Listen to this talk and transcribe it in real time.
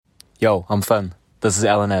Yo, I'm Finn. This is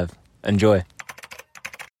Alan Ave. Enjoy.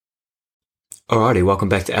 Alrighty, welcome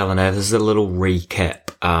back to Alan Ave. This is a little recap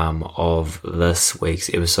of this week's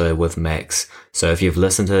episode with Max. So if you've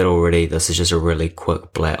listened to it already, this is just a really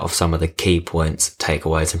quick blat of some of the key points,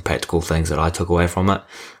 takeaways and practical things that I took away from it.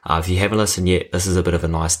 If you haven't listened yet, this is a bit of a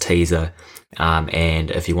nice teaser. And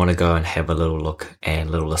if you want to go and have a little look and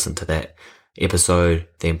little listen to that episode,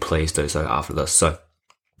 then please do so after this. So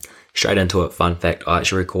straight into it. Fun fact, I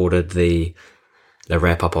actually recorded the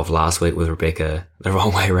wrap up of last week with Rebecca the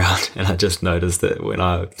wrong way around, and I just noticed it when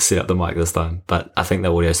I set up the mic this time, but I think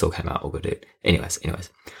the audio still came out all good, dude. Anyways.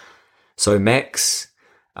 So Max,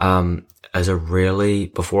 is a really,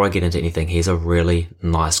 before I get into anything, he's a really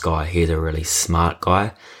nice guy. He's a really smart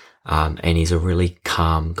guy. And he's a really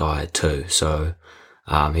calm guy too. So,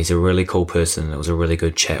 he's a really cool person. It was a really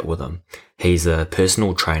good chat with him. He's a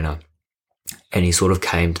personal trainer. And he sort of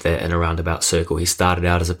came to that in a roundabout circle. He started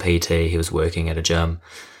out as a PT. He was working at a gym.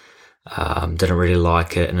 Didn't really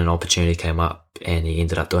like it, and an opportunity came up, and he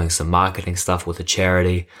ended up doing some marketing stuff with a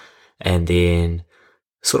charity. And then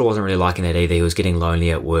sort of wasn't really liking that either. He was getting lonely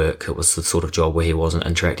at work. It was the sort of job where he wasn't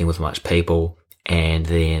interacting with much people. And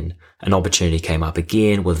then an opportunity came up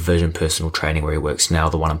again with Vision Personal Training, where he works now,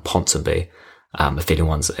 the one in Ponsonby. If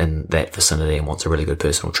anyone's in that vicinity and wants a really good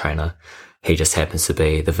personal trainer, he just happens to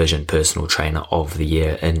be the Vision Personal Trainer of the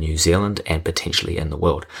Year in New Zealand and potentially in the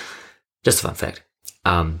world. Just a fun fact.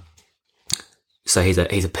 So he's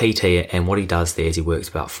a PT, and what he does there is he works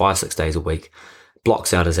about 5-6 days a week,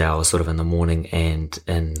 blocks out his hours sort of in the morning and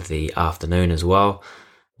in the afternoon as well,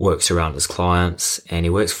 works around his clients, and he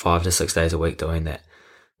works 5 to 6 days a week doing that.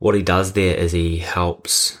 What he does there is he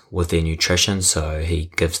helps with their nutrition. So he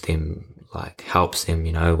gives them, helps them,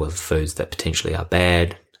 with foods that potentially are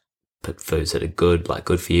bad, but foods that are good,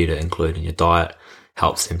 good for you to include in your diet,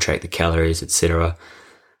 helps them track the calories, etc.,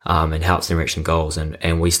 and helps them reach some goals.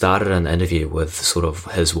 And we started an interview with sort of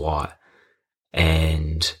his why.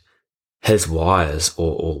 And his why is,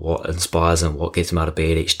 or what inspires him, what gets him out of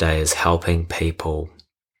bed each day, is helping people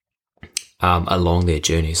along their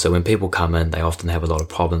journey. So when people come in, they often have a lot of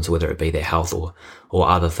problems, whether it be their health or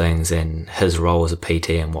other things. And his role as a PT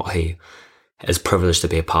and what he is privileged to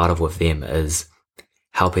be a part of with them is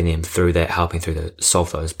helping them through that,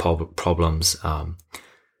 solve those problems,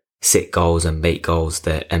 set goals and meet goals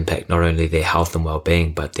that impact not only their health and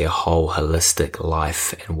well-being, but their whole holistic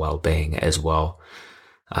life and well-being as well.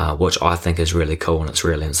 Which I think is really cool, and it's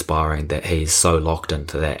really inspiring that he's so locked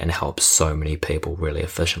into that and helps so many people really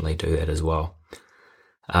efficiently do that as well.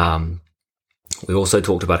 We also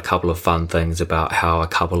talked about a couple of fun things about how a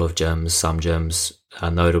couple of gyms, some gyms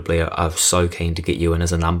notably are so keen to get you in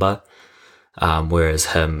as a number. Whereas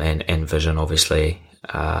him and Vision obviously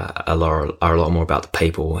are a lot more about the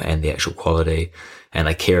people and the actual quality, and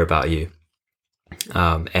they care about you.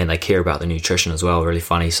 And they care about the nutrition as well. Really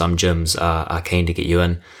funny. Some gyms are keen to get you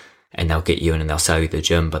in, and they'll get you in and they'll sell you the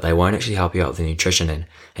gym, but they won't actually help you out with the nutrition.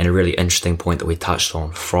 And a really interesting point that we touched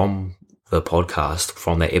on from the podcast,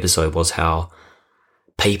 from that episode, was how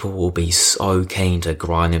people will be so keen to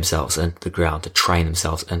grind themselves into the ground, to train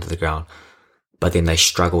themselves into the ground, but then they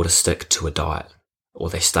struggle to stick to a diet, or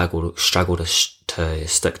they struggle to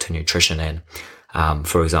stick to nutrition. And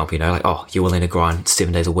for example, you're willing to grind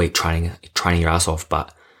 7 days a week training your ass off,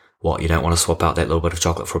 but what, you don't want to swap out that little bit of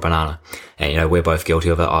chocolate for a banana? And we're both guilty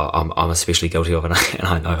of it. I'm especially guilty of it, and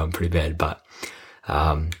I know I'm pretty bad. But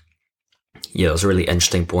it was a really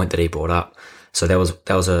interesting point that he brought up. So that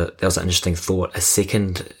was an interesting thought. A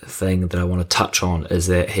second thing that I want to touch on is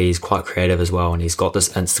that he's quite creative as well, and he's got this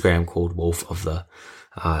Instagram called Wolf of the.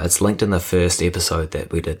 It's linked in the first episode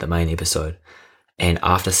that we did, the main episode. And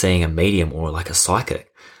after seeing a medium or a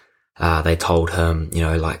psychic, they told him,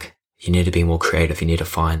 you need to be more creative. You need to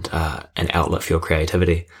find an outlet for your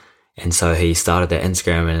creativity. And so he started that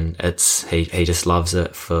Instagram, and he just loves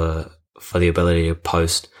it for the ability to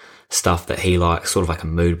post stuff that he likes, sort of like a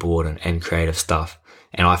mood board and creative stuff.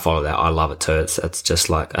 And I follow that. I love it too. It's just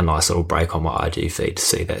like a nice little break on my IG feed to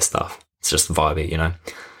see that stuff. It's just vibey,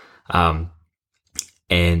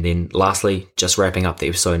 And then lastly, just wrapping up the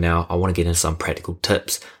episode now, I want to get into some practical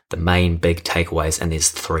tips, the main big takeaways, and there's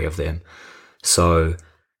 3 of them. So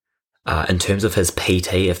in terms of his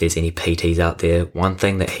PT, if there's any PTs out there, one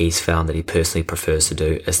thing that he's found that he personally prefers to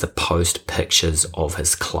do is to post pictures of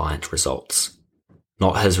his client results.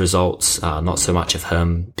 Not his results, not so much of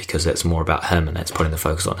him, because that's more about him and that's putting the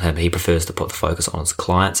focus on him. He prefers to put the focus on his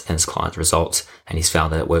clients and his clients' results, and he's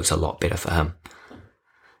found that it works a lot better for him.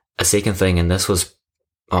 A second thing, and this was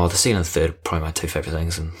the second and third, probably my 2 favorite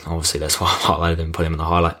things, and obviously that's why I highlighted them and put him in the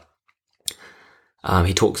highlight.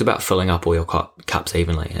 He talks about filling up all your cups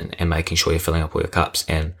evenly and making sure you're filling up all your cups.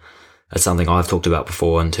 And it's something I've talked about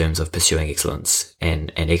before in terms of pursuing excellence.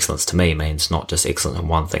 And excellence to me means not just excellence in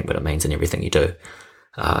one thing, but it means in everything you do.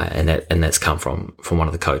 And that's come from one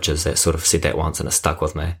of the coaches that sort of said that once, and it stuck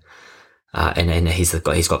with me. And he's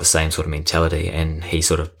got the same sort of mentality, and he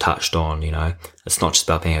sort of touched on, it's not just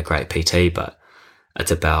about being a great PT, but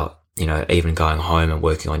it's about, even going home and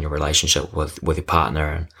working on your relationship with your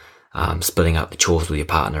partner, and splitting up the chores with your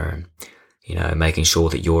partner, and, making sure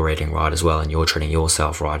that you're eating right as well and you're treating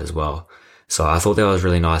yourself right as well. So I thought that was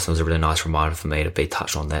really nice. It was a really nice reminder for me to be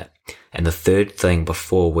touched on that. And the third thing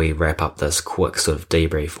before we wrap up this quick sort of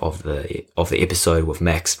debrief of the episode with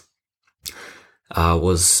Max,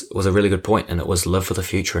 was a really good point, and it was live for the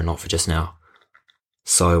future and not for just now.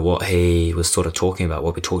 So what he was sort of talking about,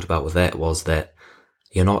 what we talked about with that, was that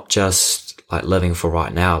you're not just like living for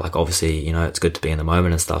right now. Like obviously, it's good to be in the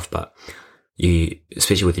moment and stuff, but you,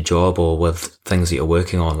 especially with your job or with things that you're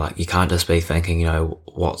working on, like you can't just be thinking,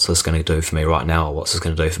 what's this going to do for me right now, or what's this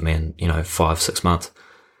going to do for me in, 5-6 months.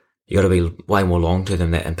 You got to be way more long term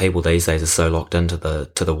than that. And people these days are so locked into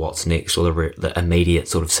the what's next, or the immediate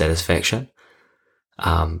sort of satisfaction.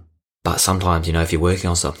 But sometimes, if you're working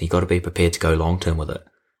on something, you got to be prepared to go long term with it.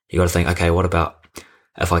 You got to think, okay, what about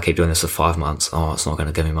if I keep doing this for 5 months? Oh, it's not going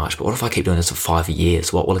to give me much. But what if I keep doing this for 5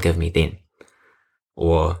 years? What will it give me then?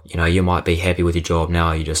 Or, you might be happy with your job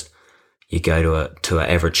now. You go to an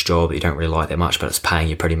average job that you don't really like that much, but it's paying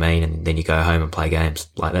you pretty mean, and then you go home and play games.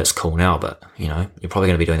 Like that's cool now, but you're probably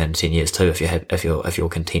going to be doing that in 10 years too if you're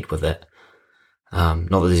content with that. Not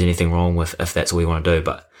that there's anything wrong with if that's all you want to do,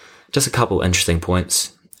 but just a couple interesting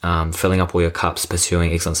points. Filling up all your cups,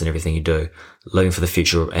 pursuing excellence in everything you do, living for the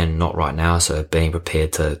future and not right now. So being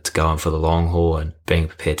prepared to go in for the long haul, and being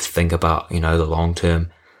prepared to think about, the long term.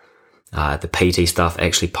 The PT stuff,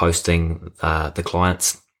 actually posting the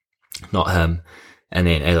clients, not him. And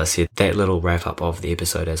then, as I said, that little wrap up of the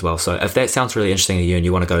episode as well. So if that sounds really interesting to you and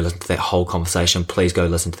you want to go listen to that whole conversation, please go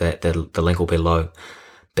listen to that. The link will be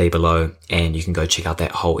below, and you can go check out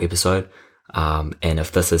that whole episode. And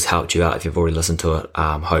if this has helped you out, if you've already listened to it,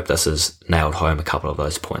 hope this has nailed home a couple of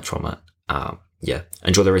those points from it.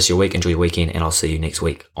 Enjoy the rest of your week, enjoy your weekend, and I'll see you next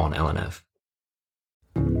week on LNAV.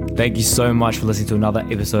 Thank you so much for listening to another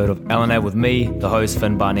episode of LNAV with me, the host,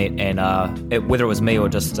 Finn Barnett, and whether it was me or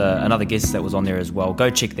just another guest that was on there as well, go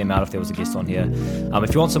check them out if there was a guest on here.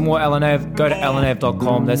 If you want some more LNAV, go to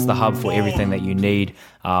lnav.com. That's the hub for everything that you need.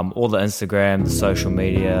 All the Instagram, the social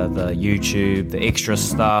media, the YouTube, the extra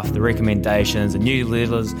stuff, the recommendations, the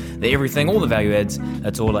newsletters, the everything, all the value adds,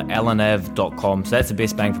 it's all at lnav.com. So that's the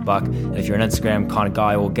best bang for buck. And if you're an Instagram kind of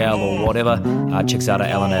guy or gal or whatever, check us out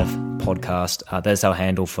at LNAV podcast. That's our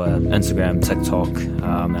handle for Instagram, TikTok,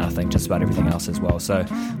 and I think just about everything else as well. So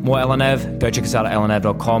more LNAV, go check us out at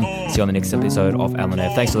lnav.com. See you on the next episode of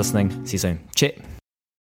LNAV. Thanks for listening. See you soon. Cheers.